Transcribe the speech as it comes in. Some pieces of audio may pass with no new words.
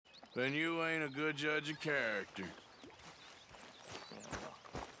Then you ain't a good judge of character.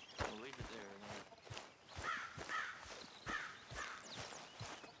 We'll leave it there.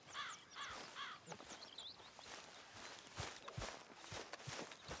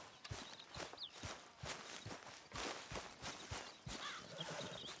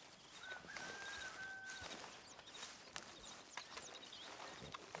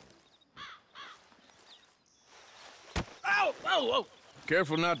 Ow! Whoa, whoa!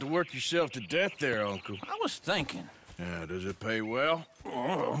 Careful not to work yourself to death there, Uncle. I was thinking. Yeah, does it pay well?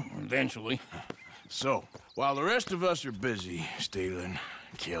 Oh, eventually. So, while the rest of us are busy stealing,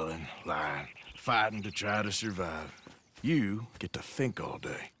 killing, lying, fighting to try to survive, you get to think all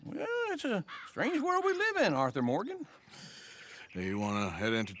day. Well, it's a strange world we live in, Arthur Morgan. Do you want to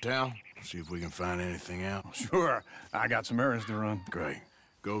head into town? See if we can find anything out? Sure, I got some errands to run. Great.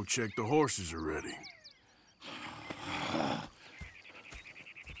 Go check the horses are ready.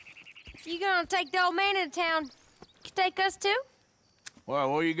 If you gonna take the old man into town, you take us too?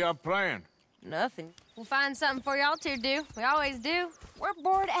 Well, what you got planned? Nothing. We'll find something for y'all to do. We always do. We're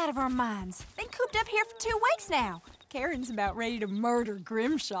bored out of our minds. Been cooped up here for 2 weeks now. Karen's about ready to murder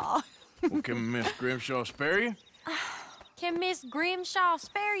Grimshaw. Well, can Miss Grimshaw spare you? Can Miss Grimshaw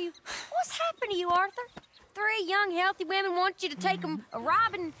spare you? What's happened to you, Arthur? 3 young, healthy women want you to take them a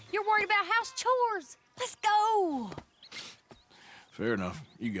robbing. You're worried about house chores. Let's go. Fair enough.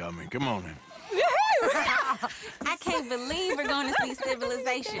 You got me. Come on then. I can't believe we're going to see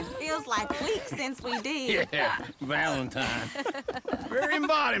civilization. Feels like weeks since we did. Yeah, Valentine. Very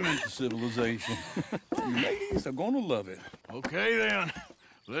embodiment of civilization. You ladies are gonna love it. Okay then.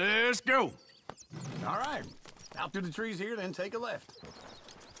 Let's go. All right. Out through the trees here, then take a left.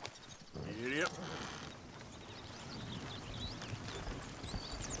 Idiot.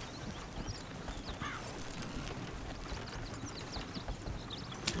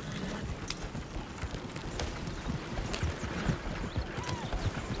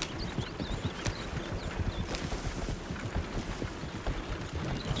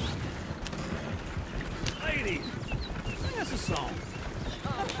 Ladies, sing us a song.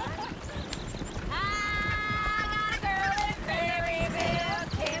 I got a girl in Berryville.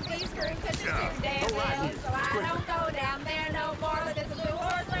 Can't be screwed 'cause she's too damn ill. So I don't go down there no more. But there's a blue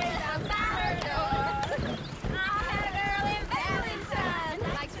horse laying outside her door. I had a girl in Valentine.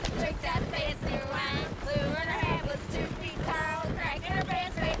 Likes to drink that fancy wine. Blue in her hair was 2 feet tall. Crack in her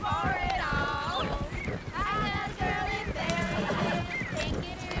pants, paid for it all. I had a girl in Berryville. Can't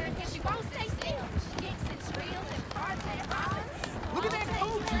get her in 'cause she won't stay still. She kicks and squeals and parts that holler. Look at that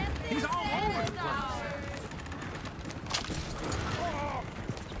coach. He's all over the place. Oh,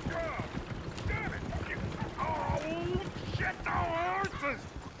 God! Damn it! Oh, shit, the horses!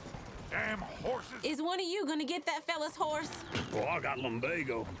 Damn horses! Is one of you going to get that fella's horse? Oh, I got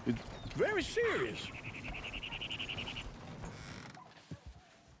lumbago. It's very serious.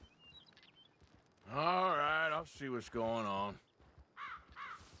 All right, I'll see what's going on.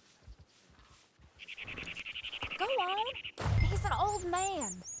 Go on. He's an old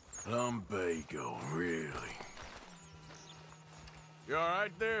man. Lumbago, really? You all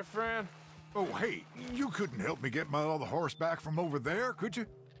right there, friend? Oh, hey, you couldn't help me get my other horse back from over there, could you?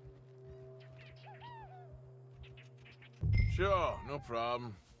 Sure, no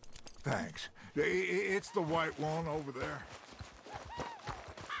problem. Thanks. It's the white one over there.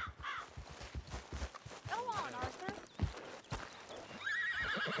 Go on, Arthur.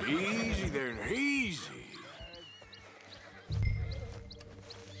 Easy there, easy.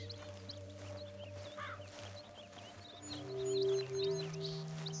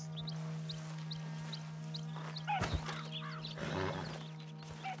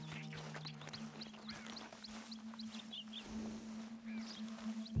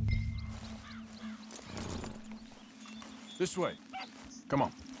 This way. Come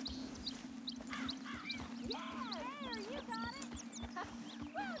on. Yeah, there, you got it.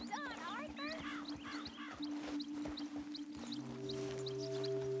 Well done, Arthur.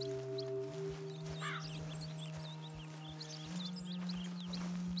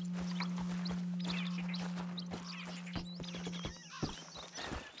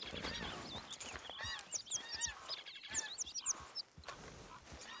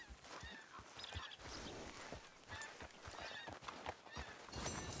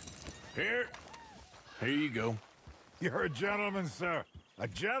 Here you go. You're a gentleman, sir. A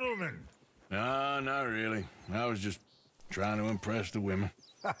gentleman. No, not really. I was just trying to impress the women.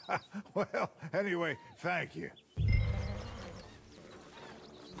 Well, anyway, thank you.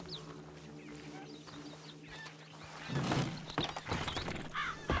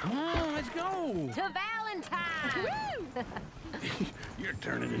 Come on, let's go. To Valentine. fun time. You're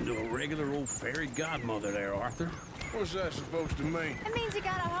turning into a regular old fairy godmother there, Arthur. What's that supposed to mean? It means you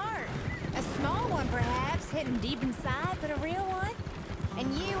got a heart. A small one, perhaps, hidden deep inside, but a real one.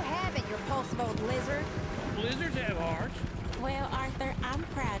 And you have it, you repulsive old lizard. Lizards have hearts. Well, Arthur, I'm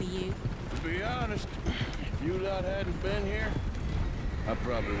proud of you. To be honest, if you lot hadn't been here, I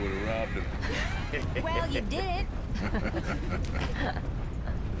probably would have robbed him. Well, you did it.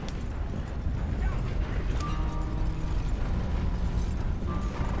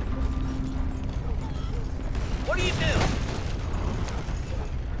 What are you doing?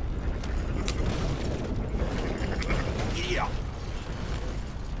 Yeah.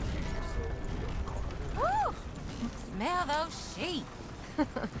 Woo! Smell those sheep.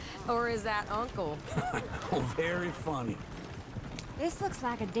 Or is that Uncle? Oh, very funny. This looks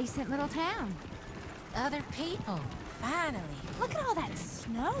like a decent little town. Other people, finally. Look at all that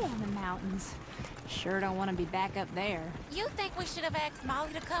snow on the mountains. Sure don't want to be back up there. You think we should have asked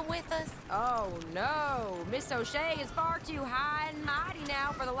Molly to come with us? Oh, no. Miss O'Shea is far too high and mighty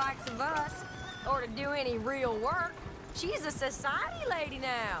now for the likes of us. Or to do any real work. She's a society lady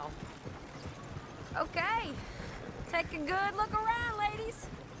now. Okay. Take a good look around, ladies.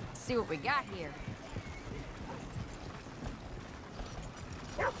 See what we got here.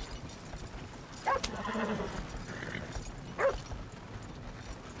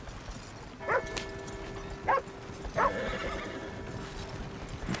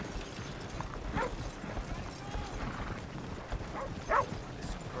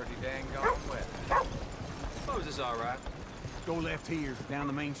 Pretty dang gone wet. Oh, is this all right? Go left here, down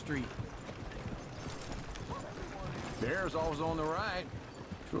the main street. Bear's always on the right.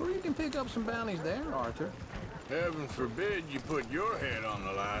 Sure you can pick up some bounties there, Arthur. Heaven forbid you put your head on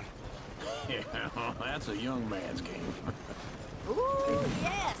the line. Yeah, that's a young man's game. Ooh,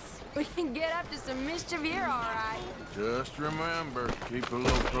 yes. We can get up to some mischief here, all right. Just remember, keep a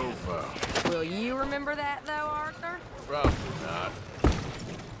low profile. Will you remember that, though, Arthur? Probably not.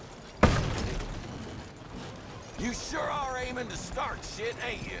 You sure are aiming to start shit,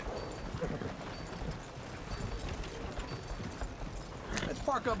 ain't you? Let's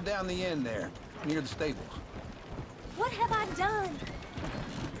park up down the end there, near the stables. What have I done?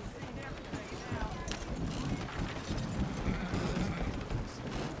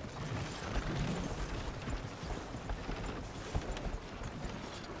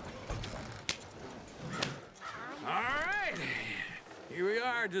 All right. Here we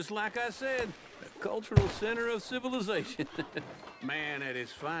are, just like I said. The cultural center of civilization. Man at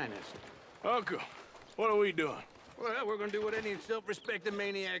his finest. Uncle, what are we doing? Well, we're gonna do what any self-respecting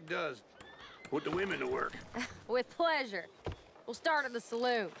maniac does. Put the women to work. With pleasure. We'll start at the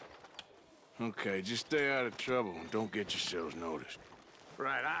saloon. Okay, just stay out of trouble and don't get yourselves noticed.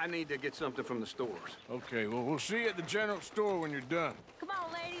 Right, I need to get something from the stores. Okay, well, we'll see you at the general store when you're done. Come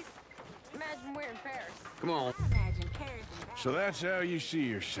on, ladies. Imagine we're in Paris. Come on. I imagine Paris and back. So that's how you see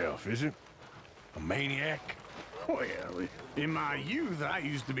yourself, is it? A maniac? Well, in my youth, I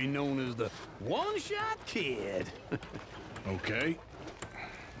used to be known as the one-shot kid. Okay.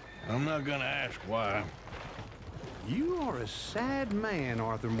 I'm not gonna ask why. You are a sad man,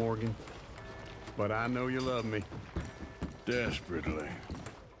 Arthur Morgan. But I know you love me. Desperately.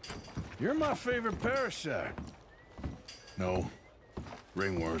 You're my favorite parasite. No.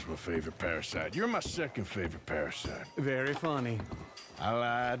 Ringworm's my favorite parasite. You're my second favorite parasite. Very funny. I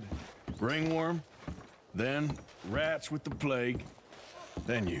lied. Ringworm, then rats with the plague,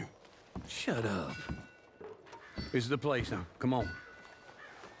 then you. Shut up. This is the place now. Come on.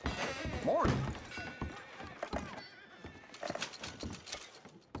 Morning.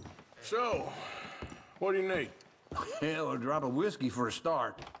 So, what do you need? Hell, a drop of whiskey for a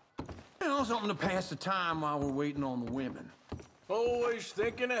start. You know, something to pass the time while we're waiting on the women. Always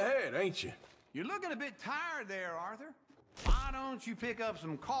thinking ahead, ain't you? You're looking a bit tired there, Arthur. Why don't you pick up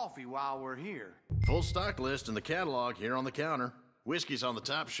some coffee while we're here? Full stock list in the catalog here on the counter. Whiskey's on the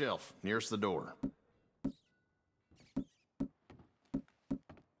top shelf, nearest the door.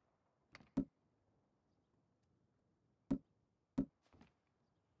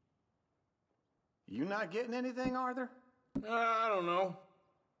 You not getting anything, Arthur? I don't know.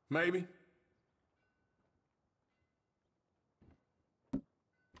 Maybe.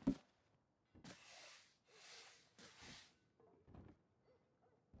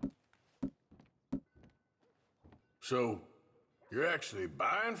 So, you're actually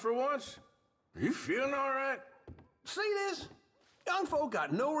buying for once? Are you feeling all right? See this? Young folk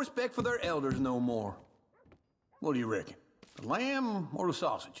got no respect for their elders no more. What do you reckon? The lamb or the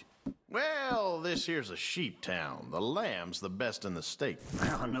sausage? Well, this here's a sheep town. The lamb's the best in the state.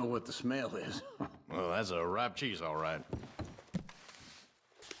 I know what the smell is. Well, that's a ripe cheese, all right.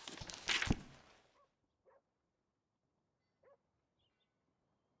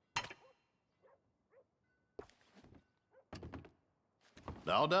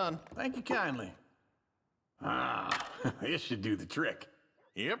 All done. Thank you kindly. Ah, this should do the trick.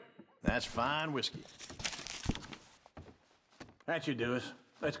 Yep, that's fine whiskey. That should do us.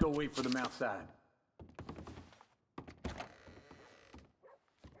 Let's go wait for them outside.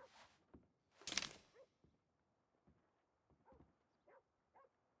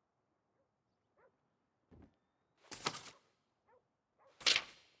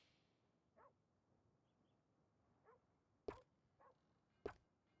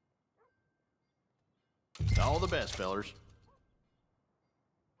 All the best, fellers.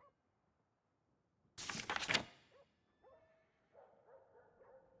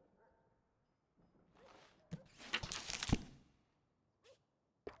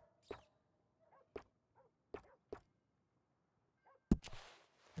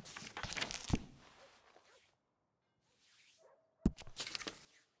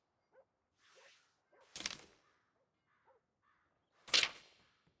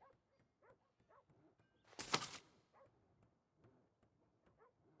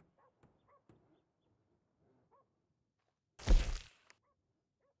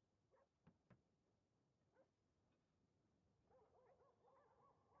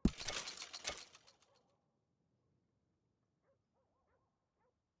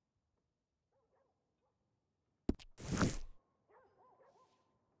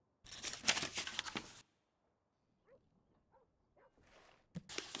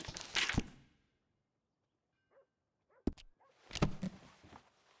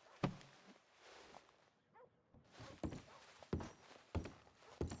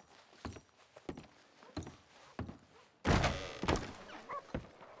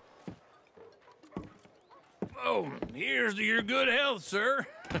 Oh, here's to your good health, sir.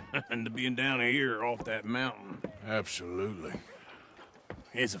 And to being down here off that mountain. Absolutely.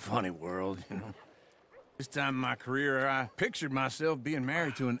 It's a funny world, you know. This time in my career, I pictured myself being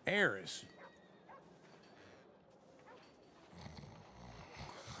married to an heiress.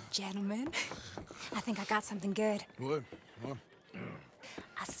 Gentlemen, I think I got something good. What?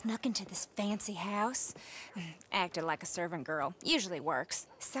 I snuck into this fancy house, acted like a servant girl. Usually works.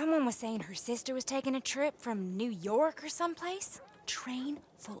 Someone was saying her sister was taking a trip from New York or someplace. Train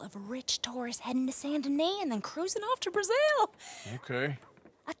full of rich tourists heading to Saint Denis and then cruising off to Brazil. Okay.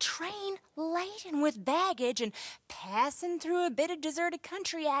 A train laden with baggage and passing through a bit of deserted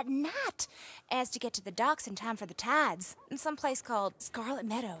country at night as to get to the docks in time for the tides in some place called Scarlet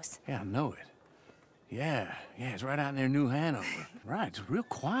Meadows. Yeah, I know it. Yeah, it's right out near New Hanover. Right, it's real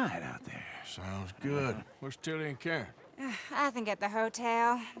quiet out there. Sounds good. Where's Tilly and Karen? I think at the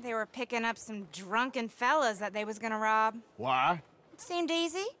hotel. They were picking up some drunken fellas that they was gonna rob. Why? It seemed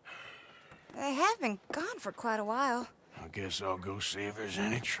easy. They have been gone for quite a while. I guess I'll go see if there's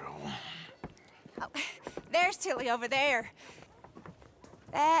any trouble. Oh, there's Tilly over there.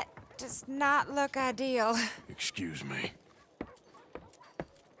 That does not look ideal. Excuse me.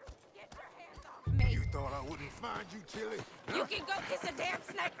 You thought I wouldn't find you, Tilly? You can go kiss a damn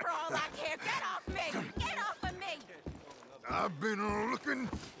snake for all I care. Get off me! Get off of me! I've been looking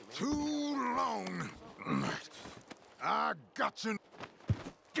too long. I got you.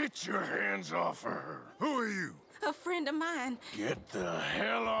 Get your hands off of her. Who are you? A friend of mine. Get the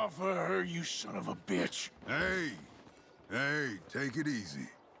hell off of her, you son of a bitch. Hey, take it easy.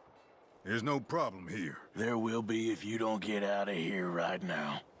 There's no problem here. There will be if you don't get out of here right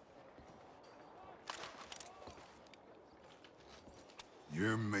now.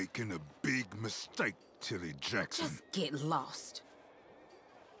 You're making a big mistake, Tilly Jackson. Just get lost.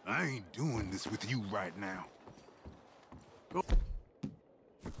 I ain't doing this with you right now.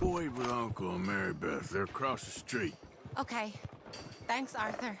 Go wait with Uncle and Mary Beth. They're across the street. Okay. Thanks,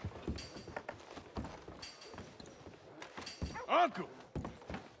 Arthur. Uncle!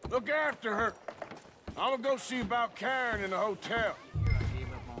 Look after her. I'm gonna go see about Karen in the hotel. I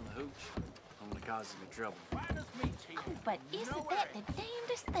gave up on the hooch. Only causes me trouble. But isn't that the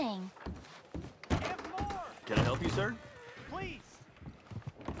damnedest thing? Can I help you, sir? Please!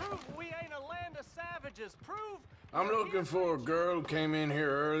 Prove we ain't a land of savages. Prove... I'm looking for a girl who came in here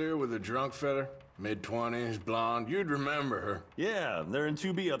earlier with a drunk fella. Mid-20s, blonde. You'd remember her. Yeah, they're in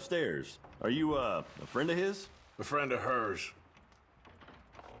 2B upstairs. Are you, a friend of his? A friend of hers.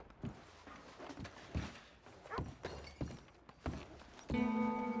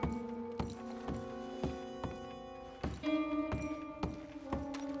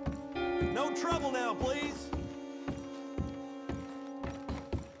 No trouble now, please.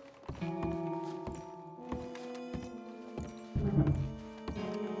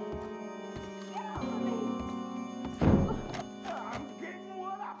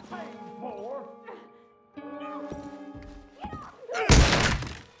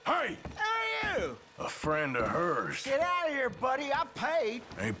 friend of hers. Get out of here, buddy. I paid.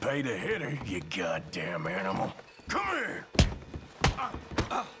 Ain't paid to hit her, you goddamn animal. Come here!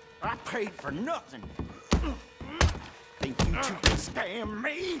 I paid for nothing. Think you two can scam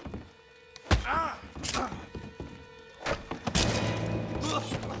me?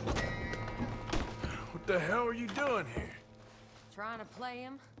 What the hell are you doing here? Trying to play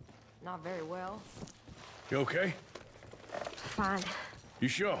him. Not very well. You okay? Fine. You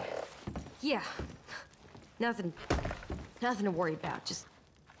sure? Yeah. Nothing to worry about. Just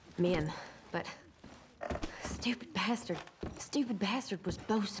men. But stupid bastard was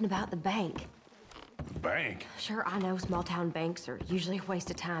boasting about the bank. Bank? Sure, I know small town banks are usually a waste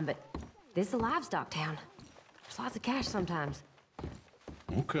of time, but this is a livestock town. There's lots of cash sometimes.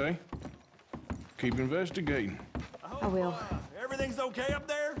 Okay. Keep investigating. I will. Everything's okay up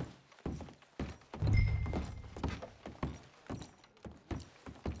there?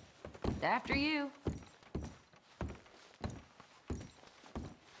 After you.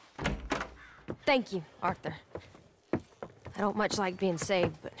 Thank you, Arthur. I don't much like being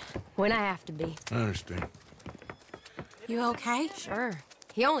saved, but when I have to be. I understand. You okay? Sure.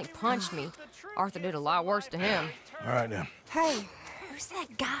 He only punched me. Arthur did a lot worse to him. All right, then. Hey, who's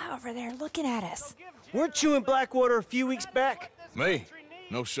that guy over there looking at us? Weren't you in Blackwater a few weeks back? Me?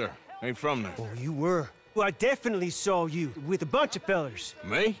 No, sir. Ain't from there. Oh, you were. Well, I definitely saw you with a bunch of fellers.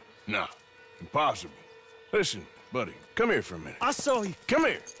 Me? No. Impossible. Listen, buddy, come here for a minute. I saw you. Come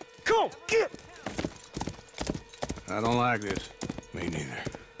here. Come on, get! I don't like this. Me neither.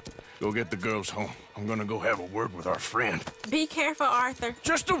 Go get the girls home. I'm gonna go have a word with our friend. Be careful, Arthur.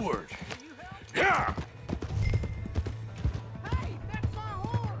 Just a word. Yeah! Hey, that's my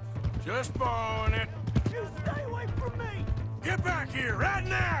horse! Just borrowing it. You stay away from me! Get back here right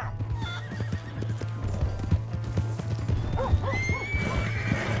now!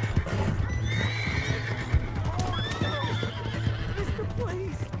 Mister,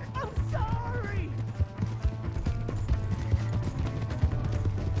 please! I'm sorry!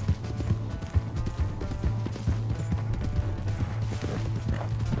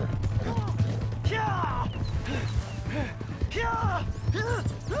 Yeah! Yeah!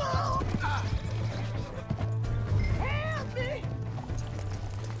 Help me!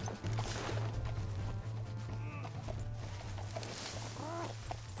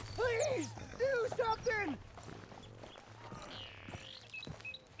 Please, do something!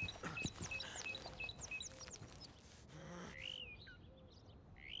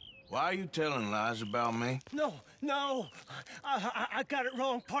 Why are you telling lies about me? No, no. I got it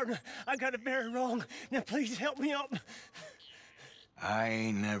wrong, partner. I got it very wrong. Now, please help me up. I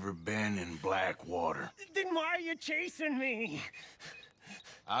ain't never been in Blackwater. Then why are you chasing me?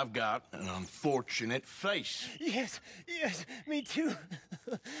 I've got an unfortunate face. Yes, yes, me too.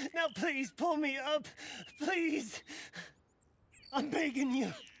 Now, please, pull me up. Please. I'm begging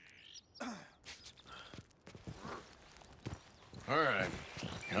you. All right,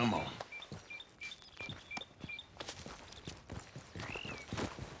 come on.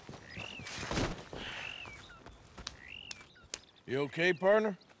 You okay,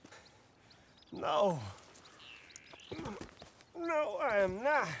 partner? No. No, I am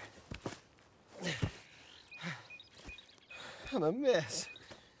not. I'm a mess.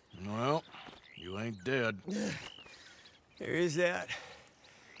 Well, you ain't dead. There is that.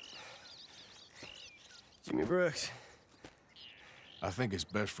 Jimmy Brooks. I think it's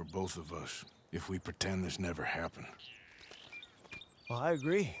best for both of us if we pretend this never happened. Well, I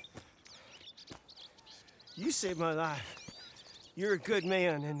agree. You saved my life. You're a good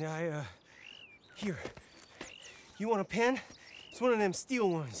man, and here. You want a pen? It's one of them steel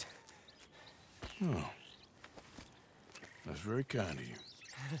ones. Oh. That's very kind of you.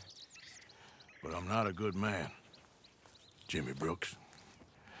 But I'm not a good man, Jimmy Brooks.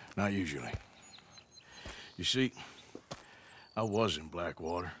 Not usually. You see, I was in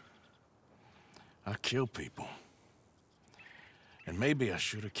Blackwater. I killed people. And maybe I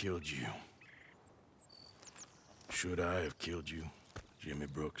should have killed you. Should I have killed you, Jimmy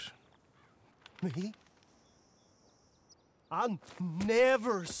Brooks? Me? I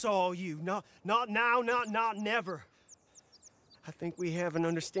never saw you. Not now, not never. I think we have an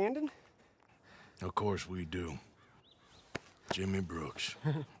understanding. Of course we do. Jimmy Brooks.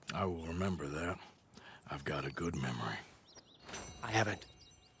 I will remember that. I've got a good memory. I haven't.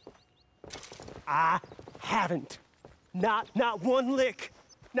 I haven't. Not one lick.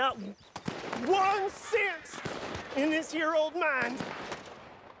 Not 1 cent in this here old mind.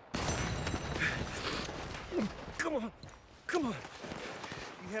 Come on. Come on.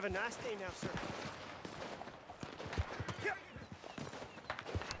 You have a nice day now, sir.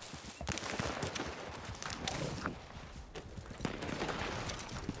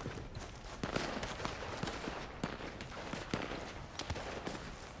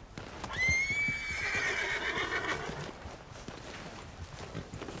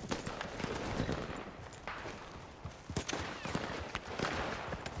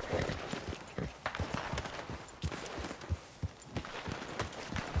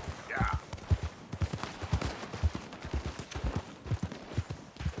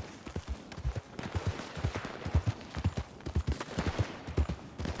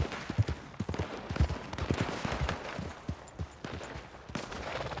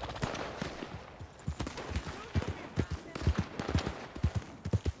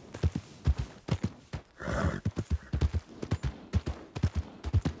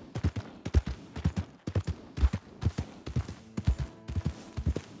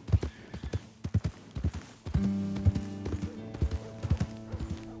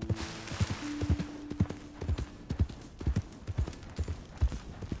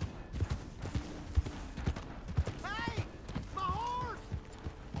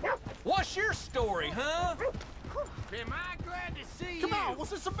 What's your story, huh? Am I glad to see you? Come on,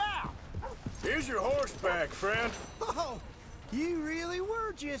 what's this about? Here's your horseback, friend. Oh, you really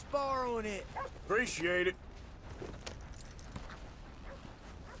were just borrowing it. Appreciate it.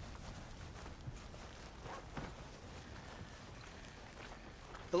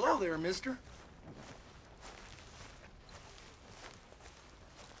 Hello there, mister.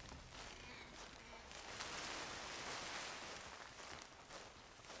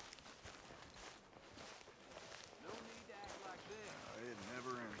 It never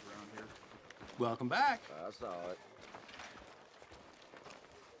ends around here. Welcome back. I saw it.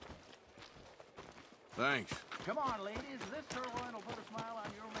 Thanks. Come on, ladies. This sirloin will put a smile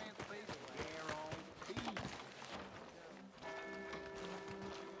on your man's face. Guaranteed.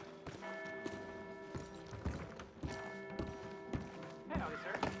 Howdy,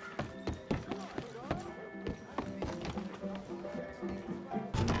 sir.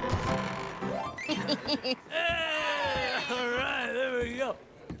 Hey, all right, there we go.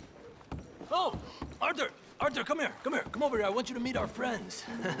 Oh, Arthur, come here, come over here. I want you to meet our friends.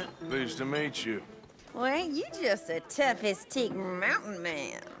 Pleased to meet you. Well, ain't you just a tough-as-teak mountain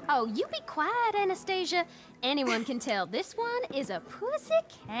man? Oh, you be quiet, Anastasia. Anyone can tell this one is a pussy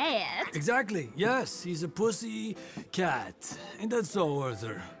cat. Exactly, yes, he's a pussy cat. Ain't that so,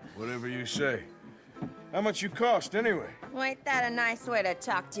 Arthur? Whatever you say. How much you cost, anyway? Well, ain't that a nice way to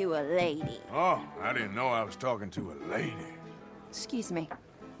talk to a lady? Oh, I didn't know I was talking to a lady. Excuse me.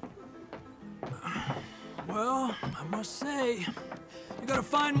 Well, I must say, you got a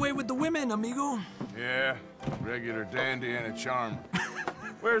fine way with the women, amigo. Yeah, regular dandy and a charmer.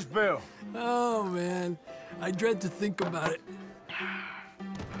 Where's Bill? Oh, man, I dread to think about it.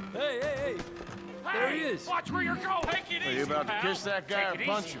 Hey! There he is. Watch where you're going. Take it easy, Are you about to pal. kiss that guy Take or it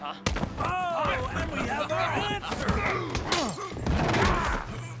punch easy, him? huh? Oh, and we have our answer.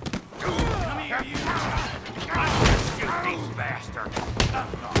 Come here, you. Let's get these bastards.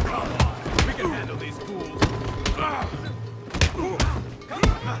 We can handle these fools. Come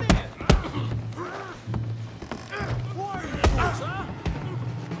on in. Warrior fools, huh?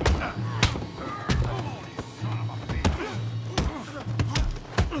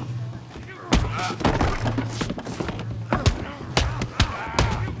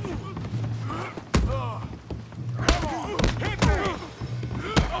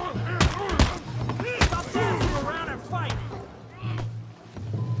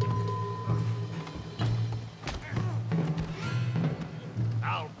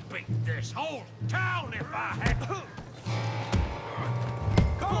 This whole town if I had.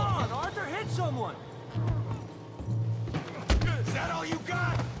 Come on, Arthur, hit someone. Is that all you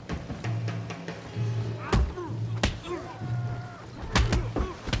got?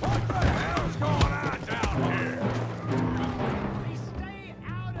 What the hell's going on down here? Please stay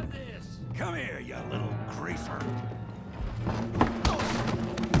out of this. Come here, you little greaser.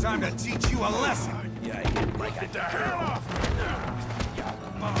 Time to teach you a lesson. You hit like a the hell off. You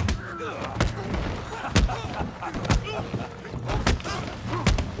bum.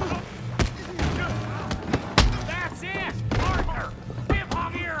 That's it! Arthur! Give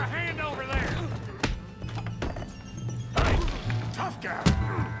Javier a hand over there! Hey, tough guy!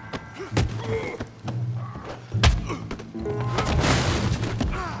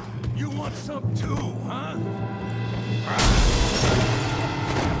 You want some too, huh?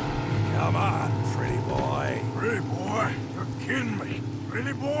 Come on, pretty boy. Pretty boy? You're kidding me.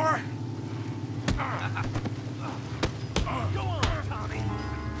 Pretty boy? Go on, Tommy!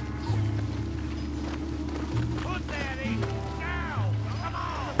 Put that in now! Come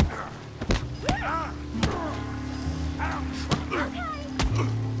on!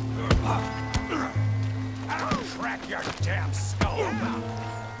 I'll track your damn skull!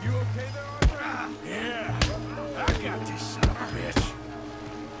 You okay there, Arthur? Yeah. I got this son of a bitch.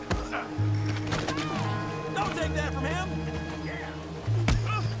 Don't take that from him.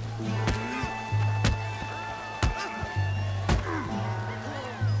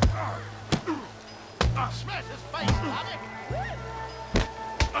 Smash his face, Tommy!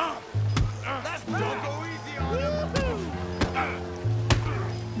 That's don't go easy on him!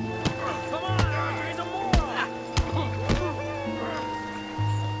 Come on, Arthur, he's a moron!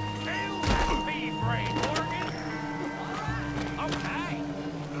 Kill that bee brain, Morgan! Okay!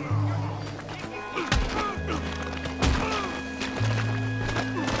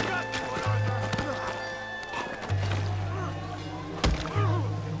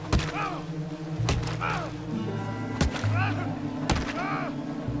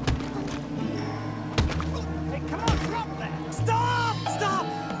 Stop!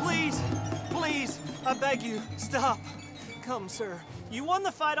 Please! Please! I beg you, stop. Come, sir. You won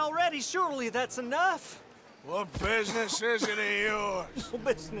the fight already. Surely that's enough. What business is it of yours? No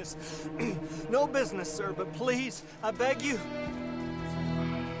business. No business, sir, but please, I beg you.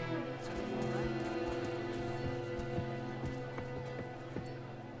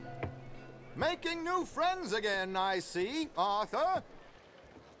 Making new friends again, I see, Arthur.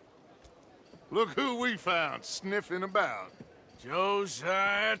 Look who we found sniffing about.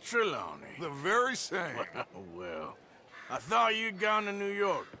 Josiah Trelawney. The very same. Well, I thought you'd gone to New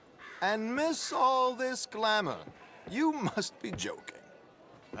York. And miss all this glamour. You must be joking.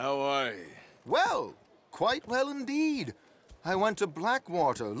 How are you? Well, quite well indeed. I went to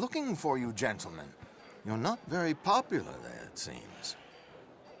Blackwater looking for you gentlemen. You're not very popular there, it seems.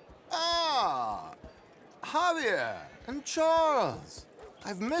 Ah, Javier and Charles.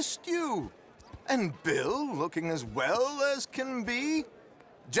 I've missed you. And Bill looking as well as can be.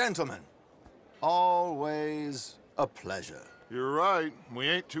 Gentlemen, always a pleasure. You're right. We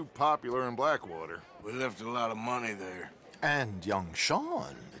ain't too popular in Blackwater. We left a lot of money there. And young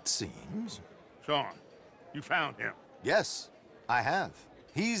Sean, it seems. Sean, you found him? Yes, I have.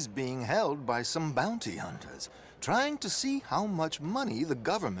 He's being held by some bounty hunters, trying to see how much money the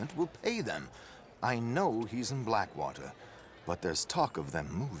government will pay them. I know he's in Blackwater, but there's talk of them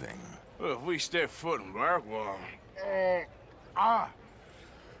moving. Well, if we step foot in Blackwater...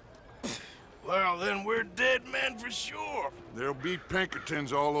 Well, then we're dead men for sure. There'll be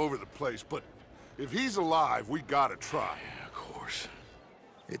Pinkertons all over the place, but if he's alive, we gotta try. Yeah, of course.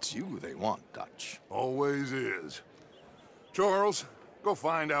 It's you they want, Dutch. Always is. Charles, go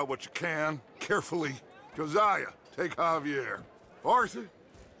find out what you can, carefully. Josiah, take Javier. Arthur,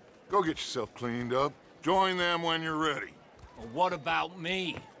 go get yourself cleaned up. Join them when you're ready. Well, what about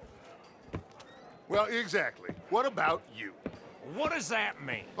me? Well, exactly. What about you? What does that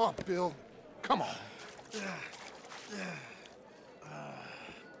mean? Oh, Bill, come on.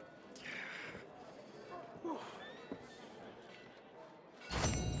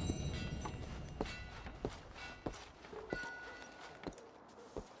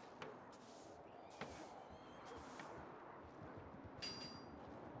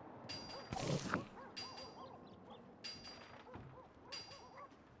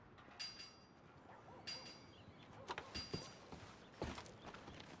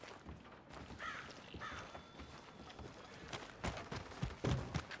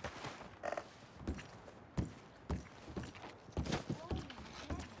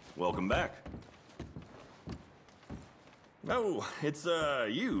 Welcome back. Oh, it's,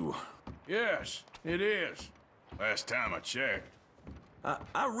 you. Yes, it is. Last time I checked.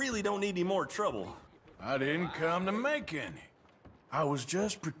 I really don't need any more trouble. I didn't come to make any. I was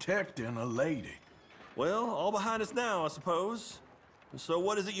just protecting a lady. Well, all behind us now, I suppose. So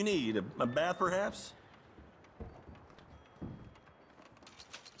what is it you need? A bath, perhaps?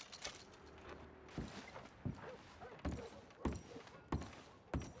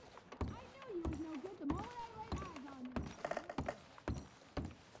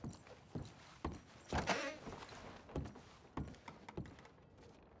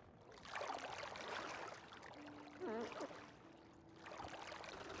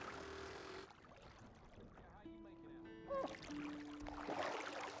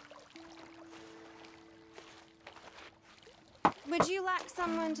 Would you like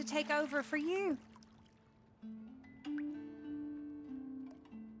someone to take over for you?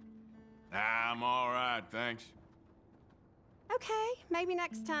 I'm all right, thanks. Okay, maybe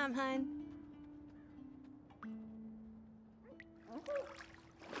next time, hun.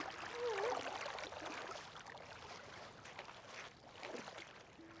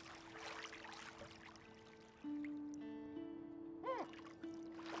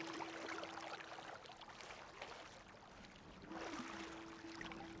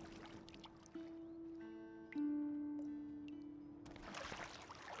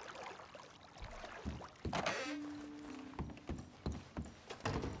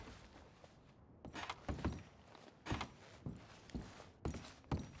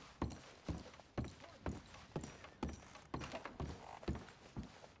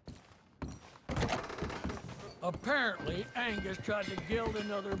 Apparently, Angus tried to gild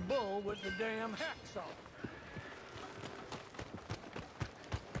another bull with the damn hacksaw.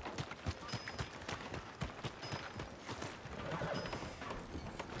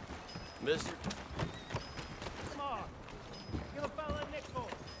 Mister,